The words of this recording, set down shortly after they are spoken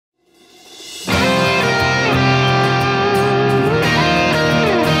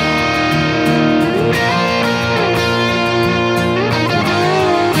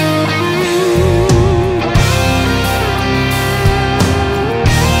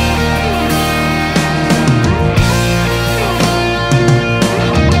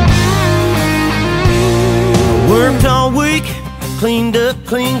Cleaned up,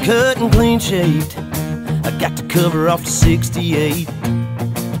 clean cut, and clean shaved. I got the cover off the 68.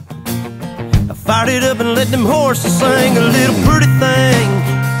 I fired it up and let them horses sing. A little pretty thing,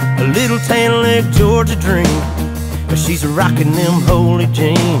 a little tan leg Georgia dream. But she's rocking them holy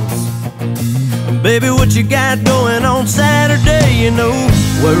jeans. And baby, what you got going on Saturday? You know,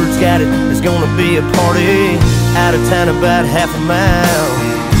 word's got it, it's gonna be a party out of town about half a mile.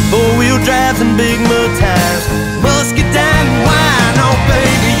 Four-wheel drives and big mud tires, muscadine and wine. Oh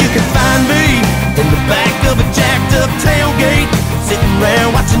baby, you can find me in the back of a jacked up tailgate, sitting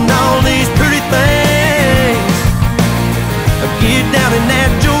around watching all these pretty things. I get down in that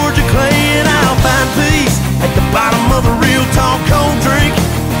Georgia clay and I'll find peace at the bottom of a real tall cold drink.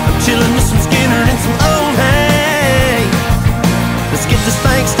 I'm chilling with some Skinner and some old hay. Let's get this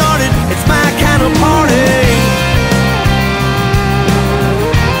thing started, it's my kind of party.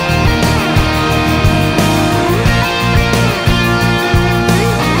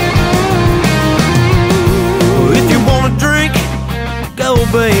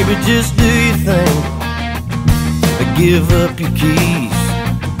 Baby, just do your thing, give up your keys.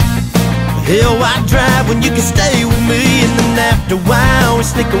 Hell, why drive when you can stay with me? And then after a while we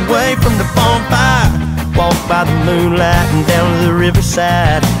sneak away from the bonfire, walk by the moonlight and down to the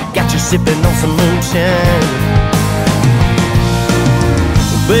riverside. Got you sipping on some moonshine.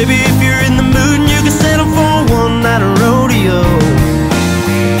 Well, baby, if you're in the mood and you can settle for one night of rodeo,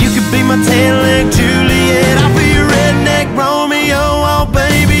 you could be my tan-leg Juliet, I'll be your redneck Romeo. Oh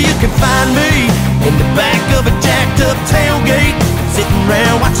baby, you can find me in the back of a jacked up tailgate, sitting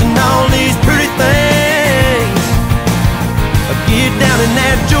around watching all these pretty things. I get down in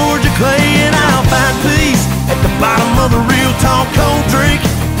that Georgia clay and I'll find peace at the bottom of a real tall cold drink.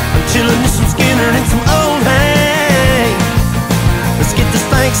 I'm chilling with some Skinner and some old hay. Let's get this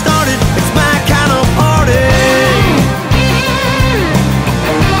thing started, it's my kind of party.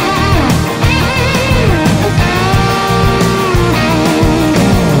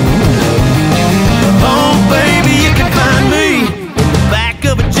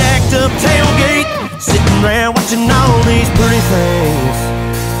 Up tailgate, sitting around watching all these pretty things.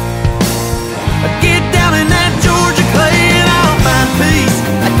 I get down in that Georgia clay and I'll find peace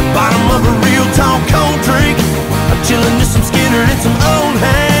at the bottom of a real tall cold drink. I'm chilling with some Skinner and some old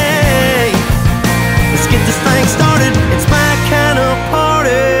hay. Let's get this thing started, it's my kind of party.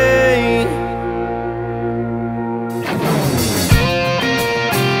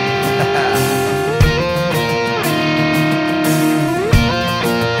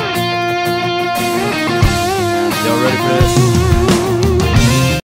 Ready for this?